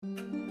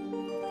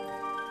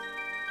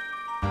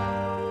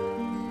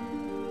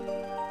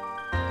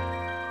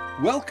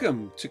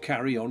Welcome to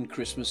Carry On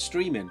Christmas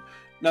Streaming.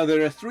 Now,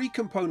 there are three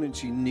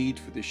components you need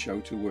for this show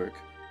to work.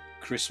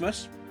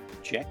 Christmas,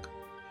 check.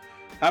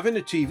 Having a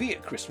TV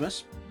at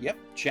Christmas, yep,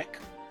 check.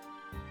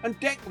 And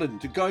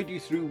Declan to guide you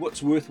through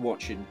what's worth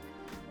watching.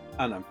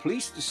 And I'm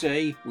pleased to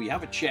say we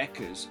have a check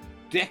as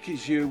Dec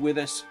is here with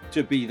us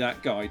to be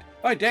that guide.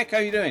 Hi Dec, how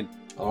you doing?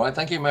 All right,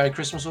 thank you. Merry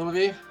Christmas, all of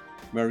you.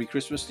 Merry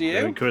Christmas to you.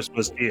 Merry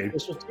Christmas to you.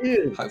 Christmas to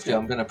you. Hopefully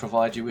I'm going to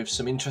provide you with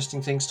some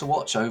interesting things to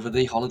watch over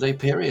the holiday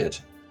period.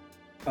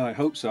 I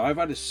hope so. I've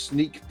had a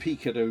sneak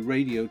peek at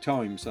Radio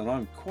Times and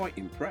I'm quite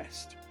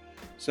impressed.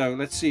 So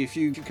let's see if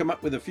you can come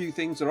up with a few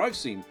things that I've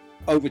seen.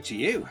 Over to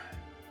you.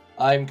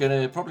 I'm going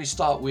to probably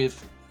start with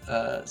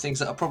things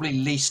that are probably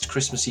least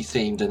Christmassy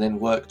themed and then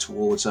work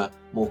towards a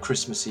more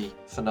Christmassy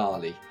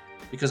finale.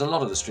 Because a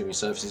lot of the streaming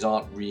services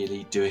aren't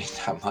really doing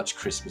that much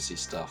Christmassy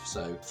stuff.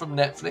 So from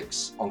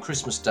Netflix, on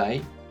Christmas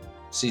Day,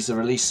 sees the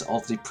release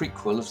of the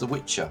prequel of The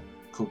Witcher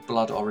called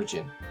Blood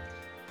Origin.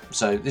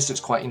 So this looks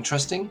quite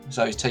interesting.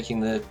 So it's taking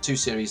the two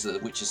series of the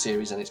Witcher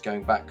series and it's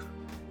going back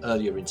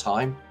earlier in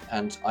time.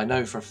 And I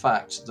know for a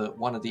fact that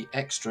one of the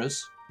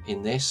extras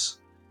in this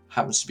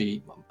happens to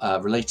be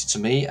related to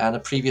me and a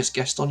previous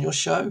guest on your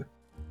show.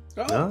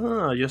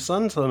 Oh, your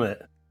son's on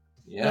it.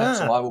 Yeah,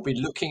 so I will be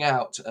looking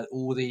out at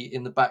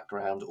in the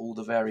background, all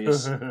the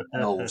various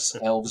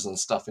elves and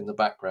stuff in the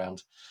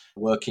background,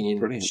 working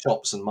in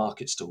shops and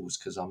market stalls,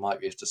 because I might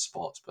be able to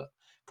spot, but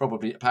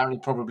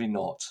probably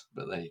not.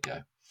 But there you go.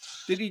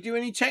 Did he do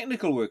any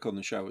technical work on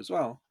the show as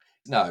well?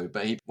 No,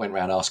 but he went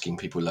around asking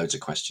people loads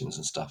of questions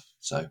and stuff,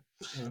 so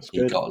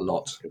he got a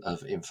lot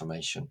of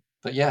information.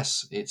 But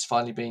yes, it's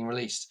finally being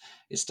released.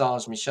 It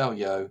stars Michelle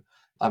Yeoh.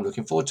 I'm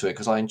looking forward to it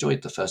because I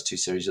enjoyed the first two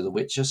series of The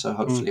Witcher, so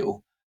hopefully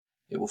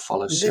it will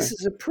follow soon. This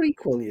is a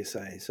prequel, you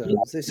say? So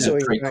is this going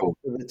back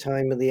to the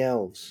time of the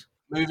elves?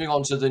 Moving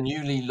on to the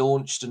newly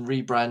launched and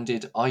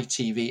rebranded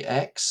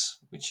ITVX,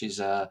 which is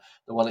the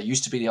one that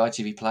used to be the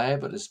ITV Player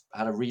but has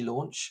had a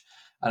relaunch.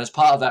 And as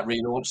part of that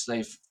relaunch,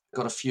 they've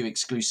got a few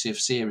exclusive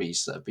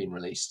series that have been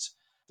released.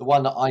 The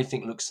one that I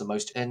think looks the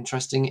most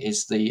interesting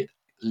is the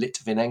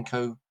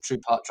Litvinenko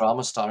two-part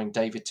drama starring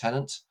David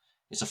Tennant.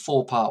 It's a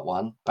 4-part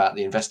one about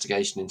the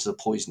investigation into the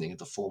poisoning of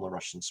the former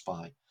Russian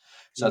spy.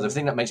 So the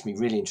thing that makes me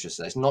really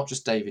interested is not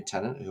just David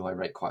Tennant, who I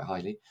rate quite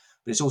highly,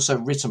 but it's also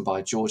written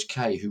by George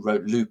Kay, who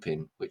wrote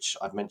Lupin, which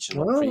I've mentioned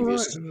on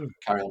previous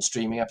Carry On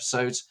Streaming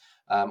episodes.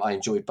 I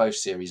enjoyed both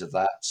series of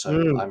that,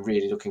 so I'm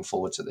really looking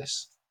forward to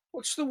this.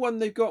 What's the one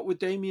they've got with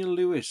Damian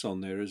Lewis on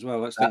there as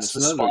well? That's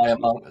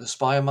the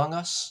Spy Among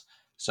Us.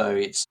 So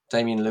it's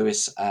Damian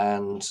Lewis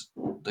and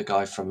the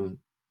guy from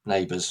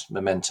Neighbours,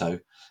 Memento.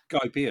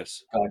 Guy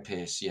Pearce,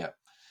 yeah.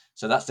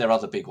 So that's their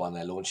other big one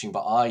they're launching,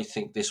 but I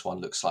think this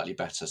one looks slightly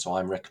better, so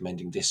I'm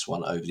recommending this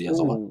one over the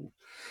other one.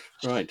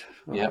 Right.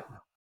 Yeah.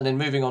 And then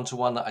moving on to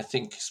one that I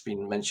think has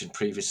been mentioned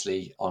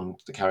previously on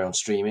the Carry On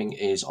Streaming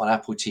is on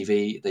Apple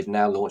TV. They've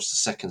now launched the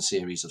second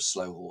series of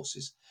Slow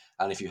Horses.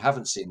 And if you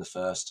haven't seen the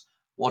first,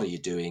 what are you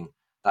doing?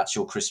 That's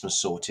your Christmas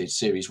sorted,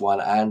 Series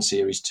 1 and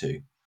Series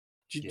 2.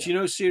 Do you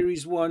know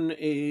Series 1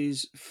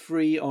 is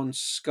free on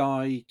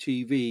Sky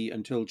TV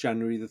until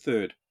January the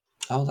 3rd?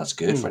 Oh, that's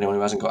good for anyone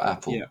who hasn't got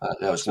Apple. Yeah.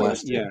 It's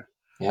worth it.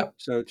 Yeah.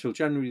 So till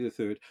January the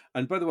 3rd.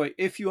 And by the way,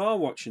 if you are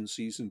watching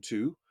Season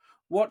 2,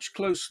 watch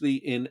closely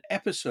in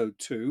Episode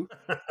 2.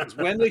 Because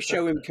when they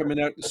show him coming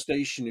out the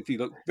station, if you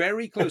look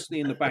very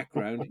closely in the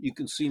background, you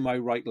can see my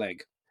right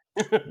leg.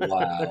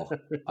 Wow.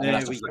 I'm going to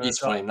have to freeze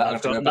frame that.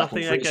 I've got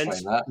nothing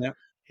against that.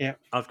 Yeah.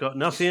 I've got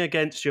nothing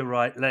against your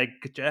right leg,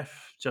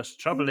 Jeff. Just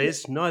trouble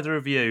is, neither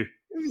of you.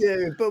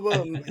 Yeah, but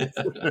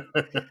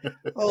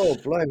oh,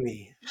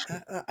 blimey.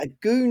 A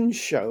Goon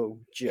Show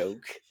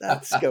joke.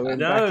 That's going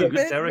back a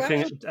bit. Derek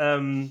and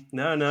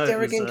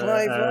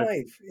Clive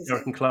Live.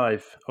 Derek and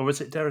Clive. Or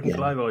was it Derek and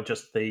Clive or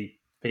just the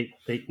Pete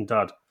and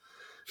Dud?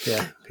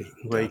 Yeah,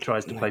 where he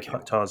tries to play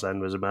Tarzan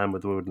was a man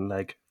with a wooden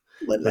leg.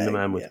 And the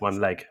man with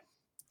one leg.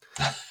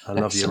 I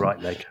love your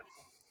right leg.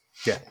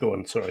 Yeah, go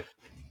on, sorry.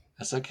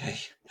 That's okay.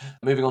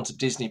 Moving on to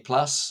Disney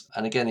Plus,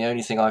 and again, the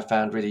only thing I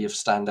found really of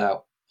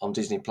standout on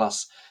Disney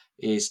Plus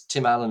is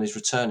Tim Allen is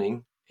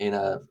returning in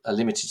a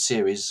limited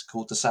series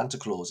called The Santa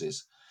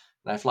Clauses.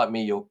 Now, if like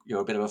me,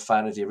 you're a bit of a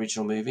fan of the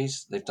original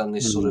movies, they've done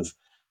this sort of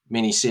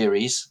mini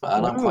series,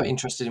 and I'm quite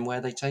interested in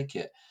where they take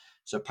it.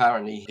 So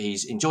apparently,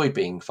 he's enjoyed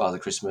being Father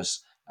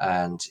Christmas,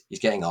 and he's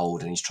getting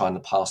old, and he's trying to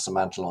pass the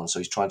mantle on. So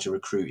he's trying to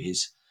recruit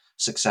his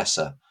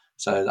successor.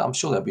 So I'm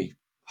sure there'll be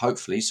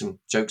hopefully some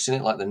jokes in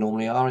it, like there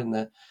normally are in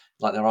the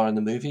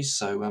movies.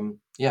 So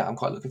I'm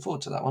quite looking forward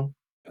to that one.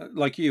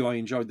 Like you, I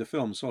enjoyed the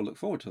film, so I look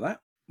forward to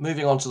that.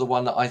 Moving on to the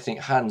one that I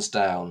think hands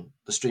down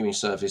the streaming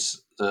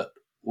service that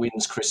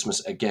wins Christmas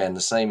again,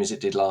 the same as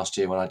it did last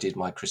year when I did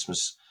my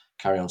Christmas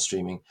Carry On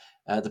Streaming.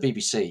 The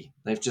BBC,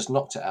 they've just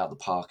knocked it out of the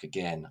park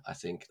again. I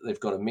think they've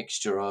got a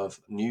mixture of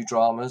new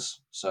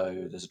dramas.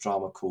 So there's a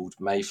drama called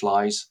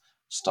Mayflies,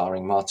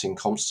 starring Martin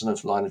Compston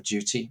of Line of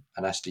Duty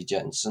and Ashley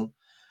Jensen.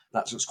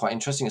 That looks quite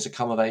interesting. It's a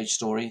come-of-age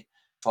story,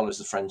 follows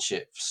the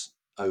friendships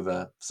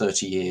over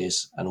 30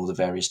 years and all the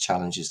various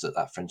challenges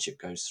that friendship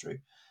goes through.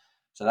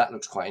 So that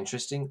looks quite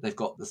interesting. They've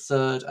got the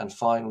third and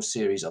final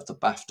series of the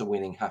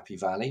BAFTA-winning Happy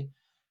Valley.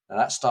 Now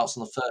that starts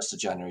on the 1st of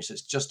January, so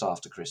it's just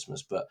after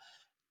Christmas, but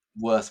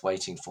worth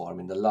waiting for. I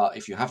mean,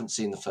 if you haven't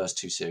seen the first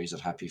 2 series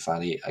of Happy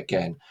Valley,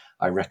 again,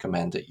 I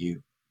recommend that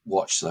you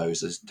watch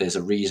those. There's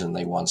a reason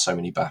they won so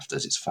many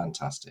BAFTAs. It's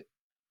fantastic.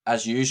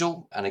 As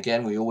usual, and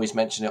again, we always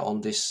mention it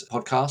on this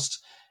podcast,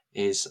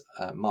 is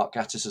Mark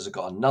Gatiss has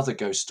got another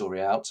ghost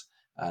story out.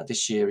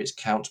 This year it's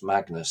Count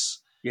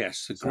Magnus.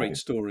 Yes, a great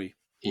story.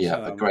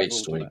 Yeah, a great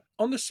story.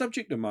 On the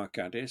subject of Mark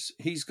Gatiss,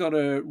 he's got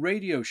a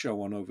radio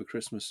show on over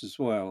Christmas as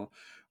well,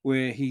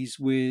 where he's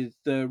with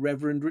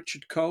Reverend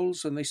Richard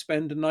Coles and they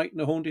spend a night in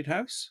a haunted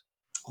house.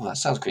 Oh, that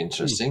sounds quite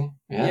interesting.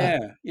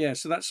 Yeah.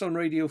 So that's on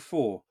Radio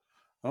 4.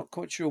 Not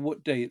quite sure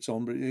what day it's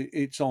on, but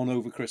it's on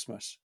over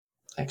Christmas.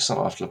 Excellent.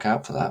 I'll have to look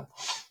out for that.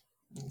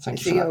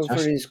 Thank you for that. Is he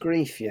over his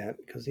grief yet?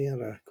 Because he had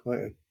quite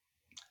a...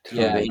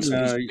 Yeah, he's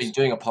been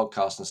doing a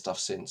podcast and stuff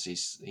since.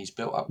 He's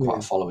built up quite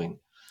a following.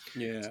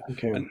 Yeah.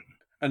 Okay.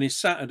 And his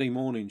Saturday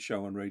morning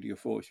show on Radio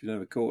 4, if you've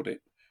never caught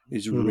it,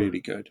 is really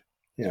good.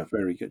 Yeah. It's a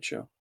very good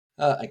show.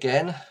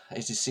 Again,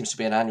 it seems to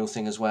be an annual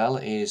thing as well,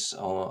 is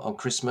on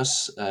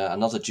Christmas,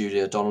 another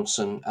Julia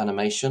Donaldson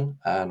animation,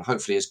 and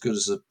hopefully as good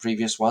as the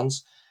previous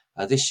ones.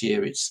 This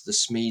year it's The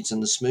Smedes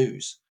and the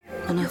Smoos.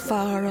 On a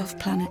far-off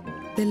planet,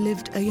 there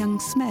lived a young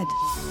Smed,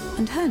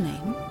 and her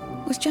name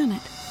was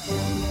Janet.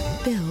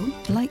 Bill,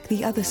 like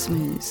the other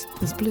Smoos,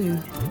 was blue,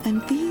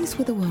 and these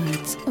were the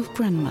words of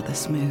Grandmother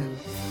Smoo.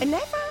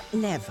 Never,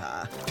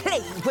 never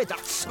play with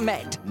us,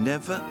 Smed.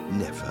 Never,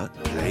 never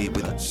play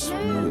with us.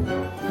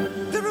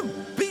 They're a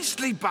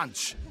beastly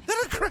bunch.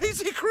 They're a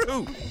crazy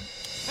crew.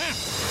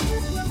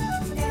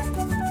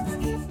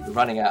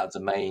 Running out of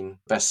the main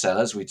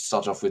bestsellers, we'd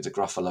start off with the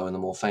Gruffalo and the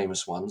more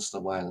famous ones, the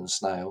Whale and the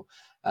Snail,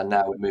 and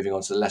now we're moving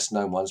on to the less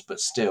known ones, but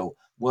still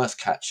worth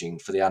catching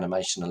for the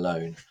animation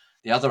alone.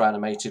 The other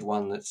animated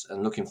one that's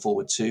I'm looking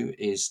forward to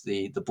is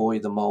the Boy,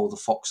 the Mole, the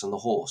Fox and the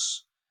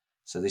Horse.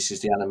 So this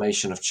is the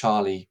animation of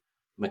Charlie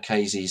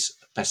Mackay's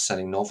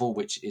best-selling novel,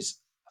 which is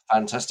a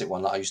fantastic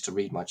one that I used to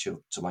read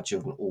to my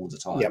children all the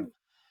time. Yep.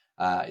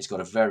 It's got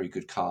a very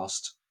good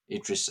cast: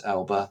 Idris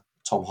Elba,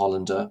 Tom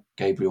Hollander,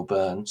 Gabriel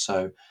Byrne.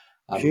 So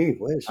I'm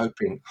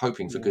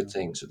hoping for good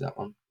things with that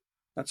one.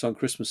 That's on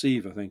Christmas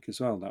Eve, I think,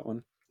 as well, that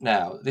one.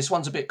 Now, this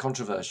one's a bit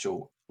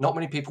controversial. Not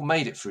many people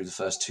made it through the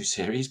first 2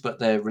 series, but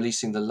they're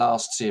releasing the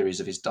last series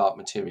of his Dark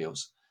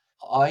Materials.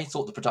 I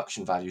thought the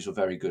production values were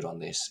very good on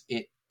this.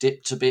 It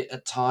dipped a bit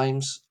at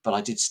times, but I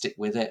did stick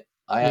with it.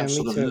 I am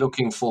sort of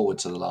looking forward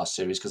to the last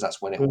series because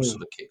that's when it all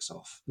sort of kicks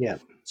off. Yeah.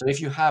 So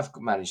if you have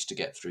managed to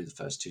get through the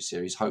first 2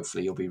 series,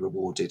 hopefully you'll be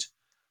rewarded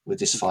with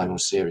this final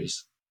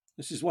series.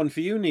 This is one for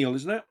you, Neil,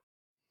 isn't it?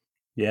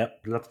 Yeah,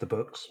 love the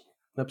books.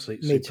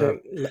 Absolutely. Me too.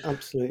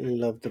 Absolutely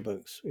love the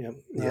books. Yeah.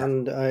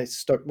 And I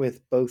stuck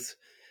with both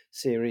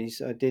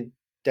series. I did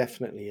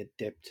definitely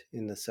dipped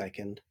in the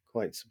second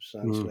quite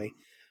substantially.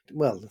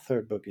 Well, the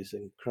third book is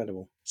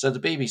incredible. So the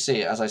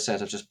BBC, as I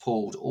said, have just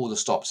pulled all the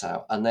stops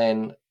out, and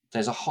then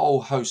there's a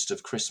whole host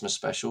of Christmas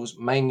specials,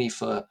 mainly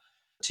for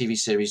TV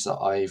series that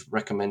I've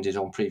recommended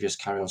on previous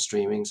Carry On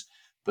streamings,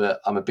 but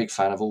I'm a big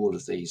fan of all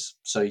of these.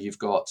 So you've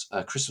got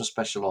a Christmas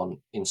special on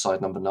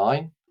Inside Number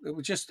 9.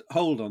 We'll just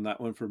hold on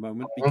that one for a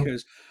moment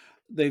because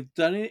they've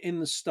done it in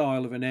the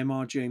style of an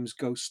M.R. James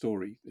ghost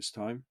story this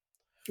time.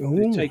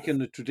 They've taken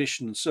the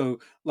tradition. So,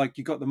 like,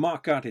 you've got the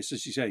Mark Gatiss,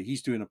 as you say,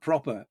 he's doing a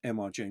proper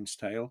M.R. James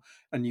tale,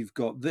 and you've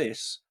got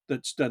this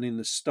that's done in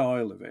the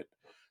style of it.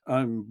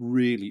 I'm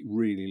really,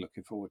 really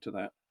looking forward to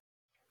that.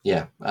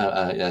 Yeah,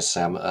 yes,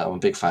 I'm a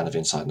big fan of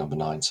Inside Number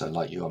 9, so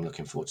like you, I'm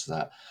looking forward to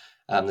that.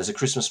 There's a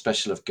Christmas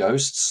special of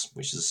Ghosts,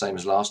 which is the same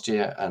as last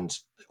year, and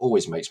it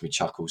always makes me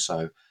chuckle,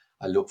 so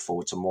I look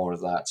forward to more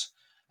of that.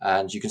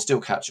 And you can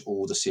still catch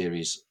all the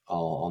series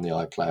on the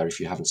iPlayer if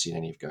you haven't seen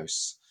any of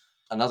Ghosts.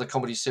 Another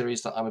comedy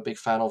series that I'm a big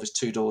fan of is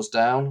Two Doors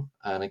Down,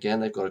 and again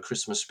they've got a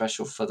Christmas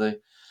special for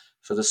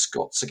the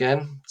Scots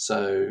again.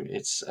 So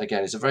it's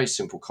a very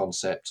simple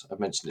concept. I've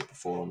mentioned it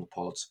before on the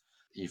pod.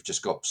 You've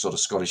just got sort of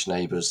Scottish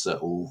neighbours that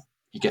all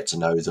you get to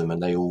know them,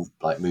 and they all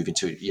like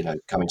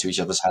come into each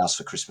other's house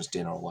for Christmas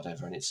dinner or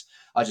whatever. And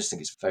I just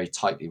think it's very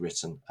tightly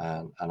written,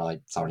 and I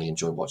thoroughly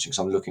enjoy watching.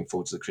 So I'm looking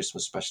forward to the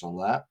Christmas special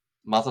on that.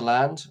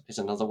 Motherland is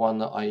another one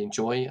that I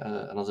enjoy,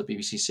 another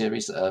BBC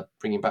series that are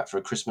bringing back for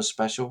a Christmas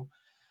special.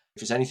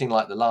 If it's anything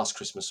like the last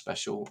Christmas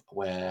special,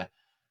 where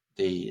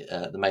the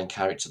main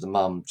character, the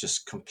mum,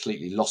 just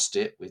completely lost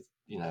it with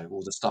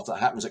all the stuff that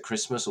happens at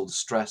Christmas, all the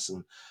stress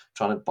and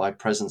trying to buy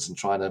presents and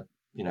trying to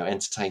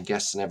entertain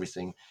guests and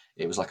everything,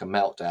 it was like a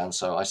meltdown.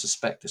 So I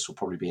suspect this will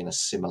probably be in a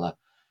similar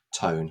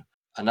tone.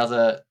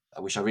 Another,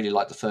 which I really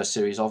like the first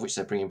series of, which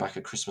they're bringing back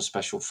a Christmas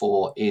special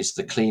for, is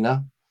The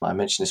Cleaner. I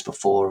mentioned this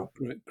before.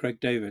 Craig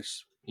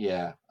Davis.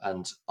 Yeah,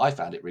 and I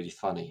found it really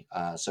funny.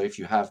 So if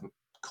you have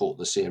caught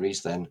the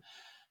series, then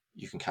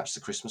you can catch the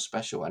Christmas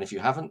special. And if you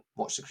haven't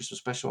watched the Christmas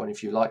special, and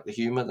if you like the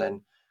humour,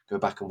 then go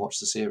back and watch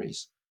the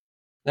series.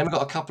 Then we've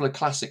got a couple of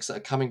classics that are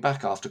coming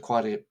back after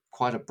quite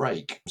a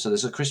break. So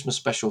there's a Christmas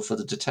special for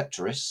The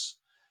Detectorists,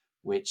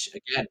 which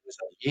again was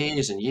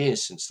years and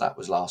years since that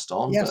was last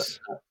on, Yes.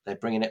 but they're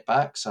bringing it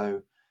back.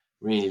 So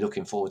really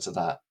looking forward to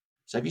that.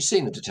 So have you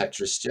seen The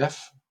Detectorists,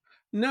 Jeff?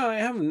 No, I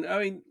haven't. I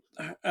mean,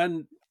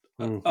 and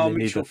me our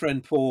mutual neither.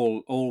 friend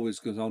Paul always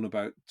goes on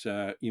about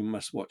you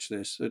must watch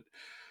this.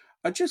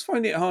 I just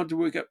find it hard to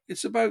work out.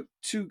 It's about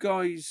two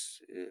guys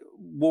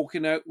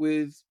walking out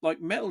with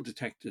like metal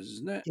detectors,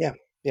 isn't it? Yeah.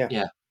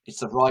 It's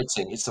the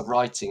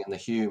writing and the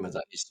humour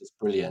that is just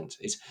brilliant.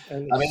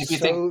 And I mean, if you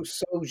think,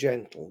 so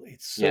gentle.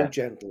 It's so Yeah.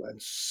 gentle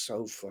and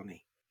so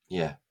funny.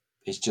 yeah,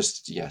 it's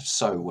just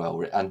so well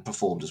written and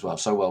performed as well.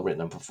 So well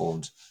written and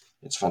performed.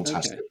 It's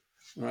fantastic. Okay.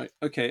 Right.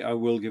 Okay, I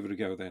will give it a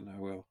go then. I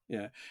will.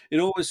 Yeah. It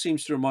always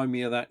seems to remind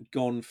me of that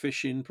Gone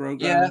Fishing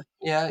program.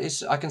 Yeah.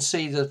 I can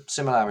see the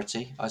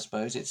similarity. I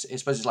suppose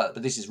it's like,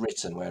 but this is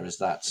written, whereas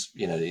that's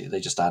they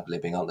just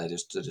ad-libbing, aren't they?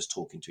 They're just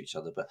talking to each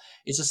other. But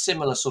it's a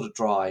similar sort of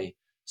dry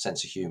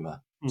sense of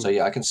humour. So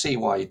yeah, I can see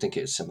why you think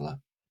it's similar.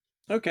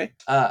 Okay.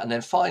 And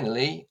then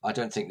finally, I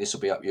don't think this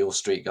will be up your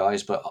street,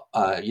 guys, but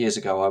years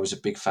ago I was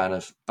a big fan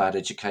of Bad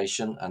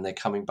Education, and they're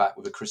coming back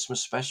with a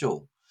Christmas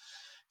special.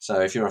 So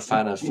if you're a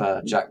fan of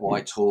Jack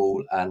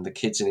Whitehall and the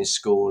kids in his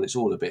school, it's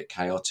all a bit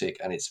chaotic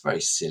and it's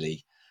very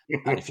silly.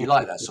 And if you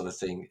like that sort of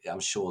thing, I'm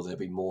sure there'll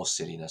be more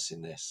silliness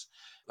in this.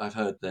 I've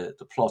heard the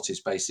plot is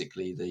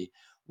basically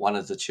one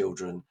of the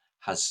children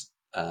has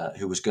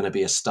who was going to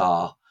be a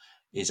star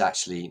is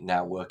actually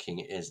now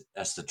working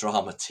as the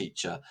drama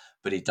teacher,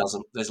 but he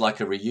doesn't. There's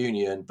like a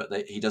reunion, but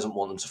he doesn't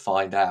want them to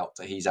find out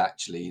that he's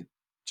actually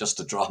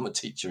just a drama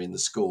teacher in the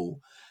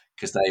school,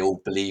 because they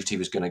all believed he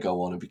was going to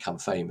go on and become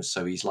famous.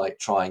 So he's like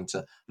trying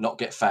to not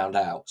get found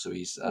out. So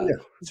he's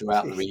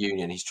throughout the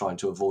reunion, he's trying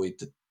to avoid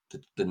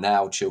the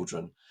now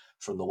children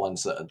from the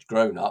ones that had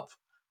grown up,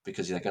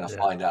 because they're going to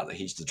find out that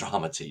he's the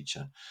drama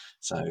teacher.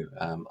 So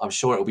I'm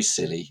sure it'll be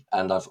silly.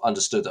 And I've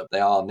understood that they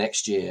are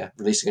next year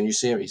releasing a new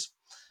series.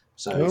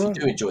 So if you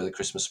do enjoy the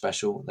Christmas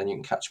special, then you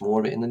can catch more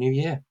of it in the new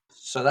year.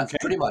 So that's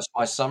pretty much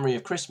my summary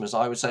of Christmas.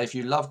 I would say if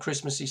you love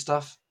Christmassy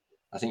stuff,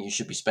 I think you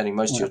should be spending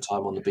most of your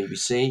time on the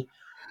BBC.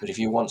 But if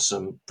you want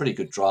some pretty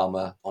good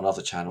drama on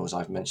other channels,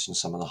 I've mentioned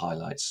some of the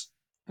highlights.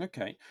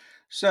 Okay.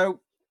 So,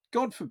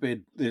 God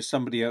forbid there's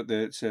somebody out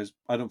there that says,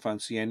 I don't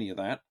fancy any of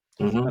that.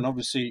 Mm-hmm. And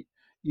obviously,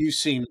 you've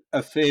seen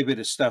a fair bit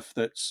of stuff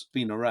that's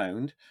been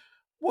around.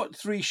 What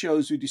 3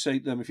 shows would you say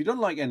to them? If you don't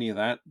like any of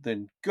that,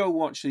 then go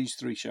watch these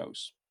 3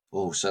 shows.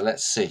 Oh, so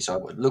let's see. So I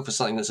would look for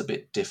something that's a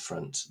bit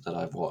different that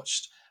I've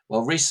watched.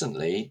 Well,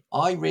 recently,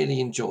 I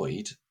really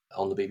enjoyed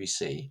on the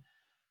BBC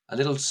a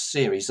little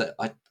series that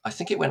I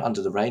think it went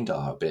under the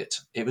radar a bit.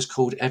 It was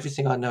called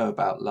Everything I Know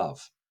About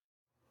Love.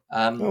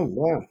 Oh,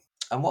 wow.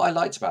 And what I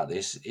liked about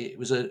this, it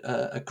was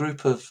a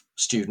group of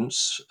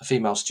students,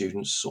 female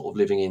students, sort of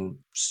living in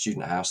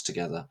student house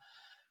together.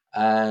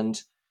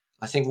 And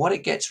I think what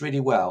it gets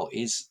really well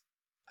is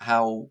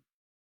how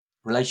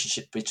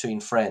relationship between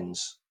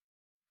friends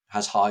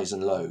has highs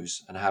and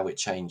lows, and how it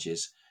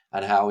changes,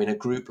 and how in a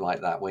group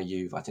like that where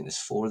I think there's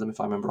 4 of them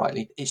if I remember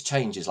rightly, it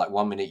changes. Like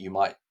one minute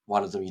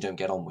one of them you don't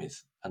get on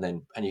with,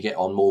 and you get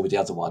on more with the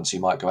other one, so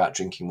you might go out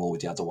drinking more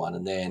with the other one,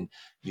 and then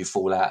you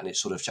fall out, and it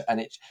sort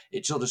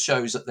of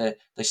shows that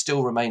they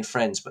still remain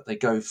friends, but they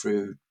go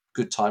through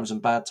good times and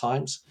bad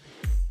times.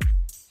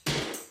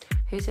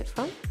 Who's it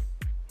from?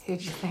 Who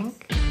do you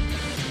think?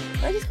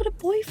 Maggie's got a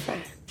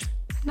boyfriend.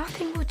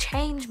 Nothing will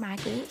change,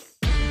 Maggie.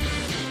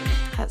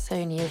 That's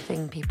only a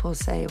thing people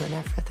say when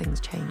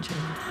everything's changing.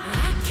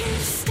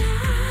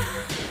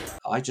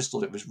 I just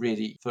thought it was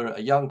really, for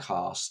a young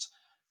cast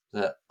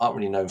that aren't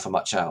really known for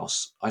much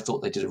else, I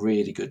thought they did a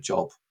really good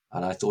job.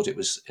 And I thought it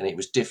was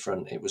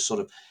different. It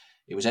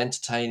was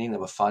entertaining. There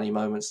were funny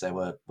moments. There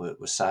were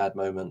sad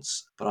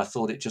moments. But I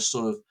thought it just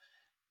sort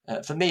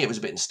of, for me, it was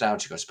a bit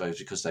nostalgic, I suppose,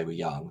 because they were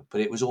young.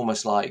 But it was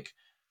almost like,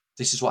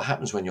 this is what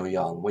happens when you're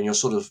young, when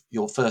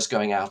you're first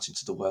going out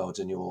into the world,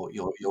 and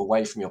you're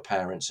away from your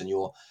parents, and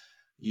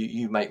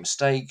you make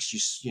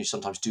mistakes. You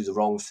sometimes do the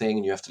wrong thing,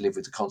 and you have to live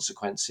with the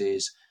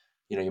consequences.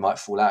 You might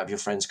fall out with your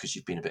friends because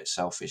you've been a bit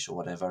selfish or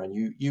whatever, and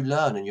you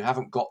learn, and you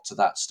haven't got to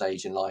that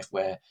stage in life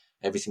where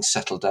everything's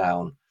settled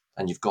down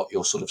and you've got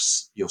your sort of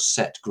your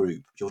set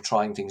group. You're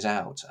trying things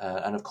out,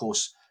 and of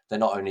course,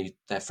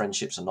 their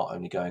friendships are not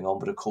only going on,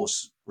 but of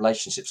course,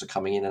 relationships are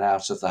coming in and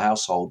out of the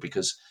household,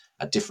 because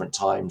at different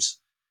times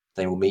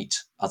they will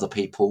meet other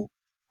people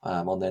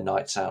on their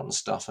nights out and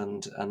stuff,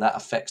 and that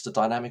affects the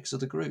dynamics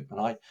of the group. And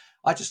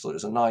I just thought it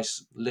was a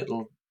nice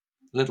little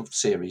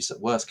series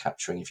that's worth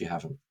capturing if you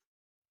haven't.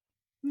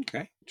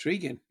 Okay,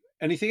 intriguing.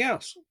 Anything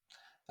else?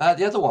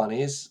 The other one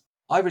is,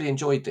 I really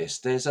enjoyed this.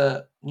 There's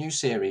a new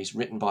series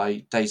written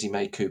by Daisy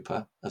May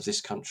Cooper of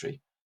This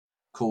Country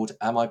called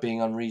Am I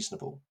Being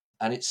Unreasonable?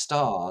 And it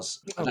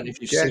stars, I don't know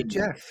if you've seen it.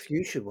 Jeff,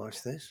 you should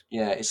watch this.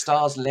 Yeah, it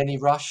stars Lenny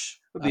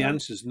Rush. Well, the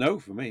answer's no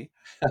for me.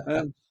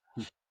 It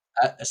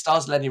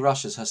stars Lenny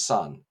Rush as her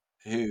son,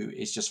 who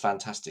is just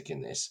fantastic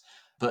in this.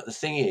 But the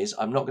thing is,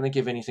 I'm not going to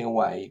give anything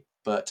away,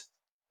 but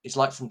it's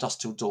like From Dusk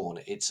Till Dawn.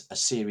 It's a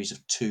series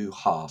of 2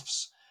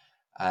 halves.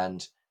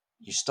 And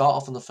you start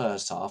off on the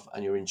first half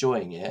and you're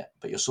enjoying it,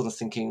 but you're sort of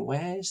thinking,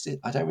 where's it?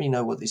 I don't really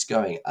know what this is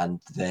going.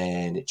 And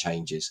then it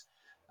changes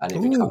and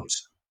it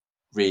becomes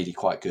really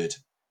quite good.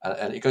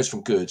 And it goes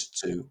from good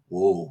to,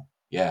 whoa,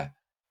 yeah,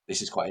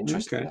 this is quite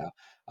interesting now.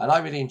 And I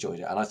really enjoyed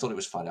it. And I thought it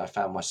was funny. I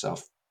found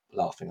myself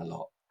laughing a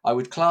lot. I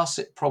would class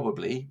it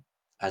probably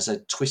as a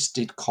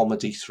twisted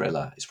comedy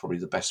thriller. Is probably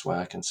the best way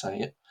I can say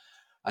it.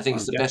 I think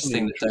it's the best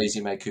thing that Daisy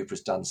May Cooper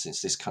has done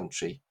since This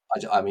Country.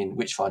 I mean,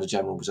 Witchfinder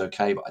General was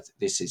okay, but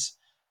this is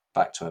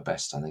back to her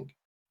best, I think.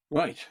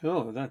 Right.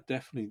 Oh, that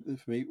definitely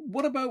for me.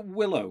 What about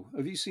Willow?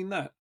 Have you seen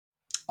that?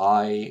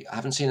 I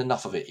haven't seen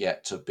enough of it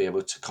yet to be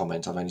able to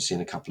comment. I've only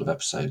seen a couple of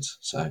episodes,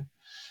 so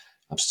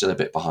I'm still a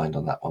bit behind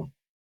on that one.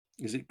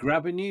 Is it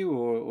grabbing you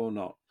or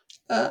not?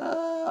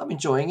 I'm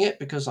enjoying it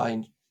because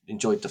I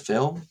enjoyed the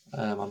film.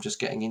 I'm just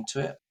getting into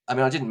it. I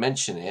mean, I didn't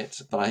mention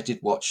it, but I did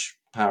watch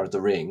Power of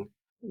the Ring.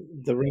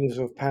 The Rings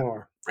of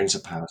Power. Rings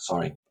of Power,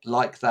 sorry.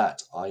 Like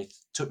that, it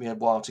took me a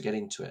while to get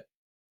into it.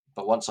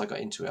 But once I got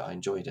into it, I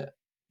enjoyed it.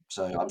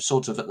 So I'm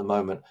sort of at the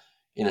moment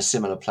in a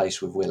similar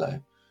place with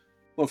Willow.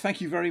 Well,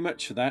 thank you very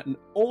much for that. And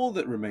all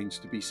that remains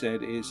to be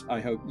said is I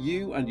hope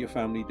you and your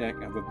family,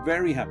 Deck, have a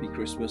very happy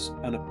Christmas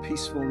and a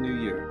peaceful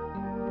New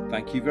Year.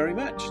 Thank you very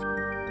much.